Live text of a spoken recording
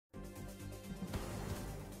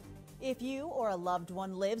If you or a loved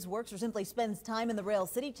one lives, works, or simply spends time in the Rail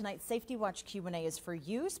City, tonight's Safety Watch Q&A is for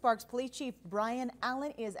you. Sparks Police Chief Brian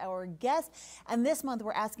Allen is our guest, and this month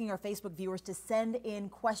we're asking our Facebook viewers to send in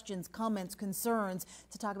questions, comments, concerns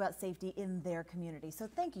to talk about safety in their community. So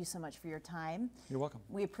thank you so much for your time. You're welcome.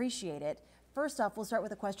 We appreciate it. First off, we'll start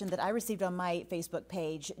with a question that I received on my Facebook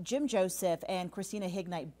page. Jim Joseph and Christina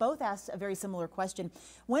Hignite both asked a very similar question.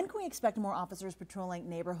 When can we expect more officers patrolling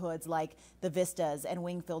neighborhoods like the Vistas and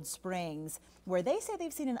Wingfield Springs, where they say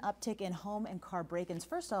they've seen an uptick in home and car break-ins?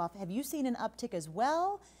 First off, have you seen an uptick as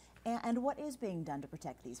well? And what is being done to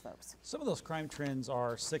protect these folks? Some of those crime trends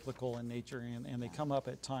are cyclical in nature, and they come up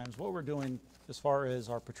at times. What we're doing as far as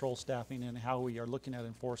our patrol staffing and how we are looking at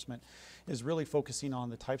enforcement is really focusing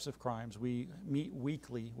on the types of crimes. We meet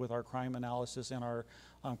weekly with our crime analysis and our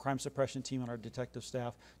crime suppression team and our detective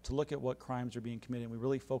staff to look at what crimes are being committed. We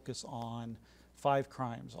really focus on 5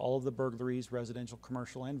 crimes: all of the burglaries, residential,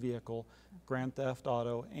 commercial, and vehicle, grand theft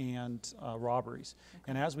auto, and robberies. Okay.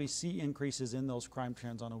 And as we see increases in those crime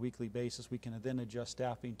trends on a weekly basis, we can then adjust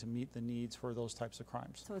staffing to meet the needs for those types of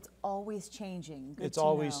crimes. So it's always changing. Good it's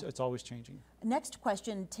always changing. Next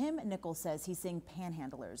question, Tim Nichols says he's seeing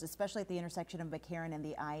panhandlers, especially at the intersection of McCarran and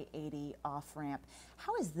the I-80 off-ramp.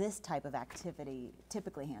 How is this type of activity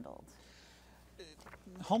typically handled?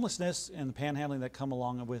 Homelessness and the panhandling that come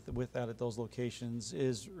along with that at those locations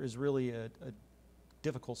is really a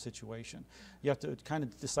difficult situation. You have to kind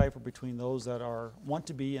of decipher between those that want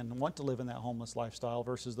to be and want to live in that homeless lifestyle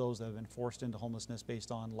versus those that have been forced into homelessness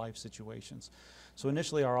based on life situations. So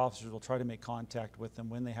initially our officers will try to make contact with them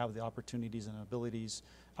when they have the opportunities and abilities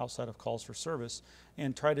outside of calls for service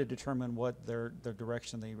and try to determine what their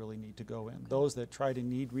direction they really need to go in. Okay. Those that try to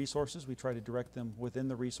need resources, we try to direct them within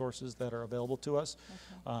the resources that are available to us.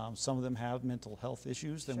 Okay. Some of them have mental health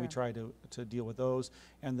issues, then we try to deal with those,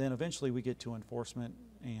 and then eventually we get to enforcement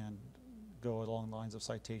and go along the lines of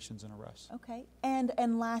citations and arrests. Okay,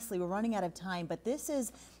 and lastly, we're running out of time, but this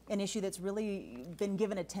is an issue that's really been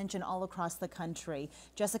given attention all across the country.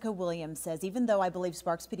 Jessica Williams says, even though I believe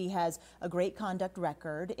Sparks PD has a great conduct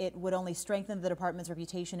record, it would only strengthen the department's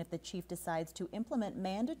reputation if the chief decides to implement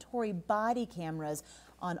mandatory body cameras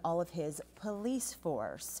on all of his police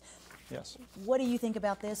force. Yes. What do you think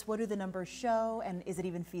about this? What do the numbers show, and is it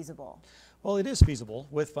even feasible? Well, it is feasible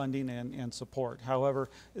with funding and support. However,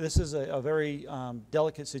 this is a very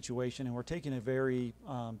delicate situation, and we're taking a very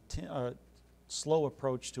slow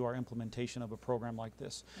approach to our implementation of a program like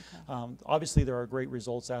this. Okay. Obviously, there are great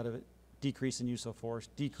results out of it. Decrease in use of force,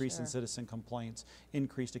 decrease in citizen complaints,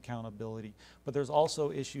 increased accountability. But there's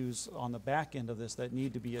also issues on the back end of this that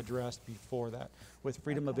need to be addressed before that. With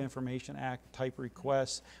Freedom of Information Act type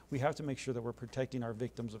requests, we have to make sure that we're protecting our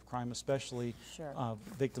victims of crime, especially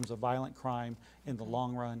victims of violent crime in the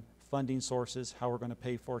long run. Funding sources, how we're going to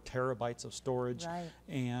pay for terabytes of storage,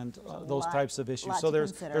 and those types of issues. So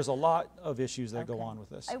there's a lot of issues that go on with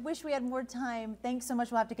this. I wish we had more time. Thanks so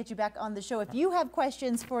much. We'll have to get you back on the show. If you have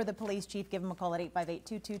questions for the police chief, give him a call at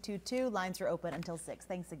 858-2222. Lines are open until 6.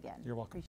 Thanks again. You're welcome.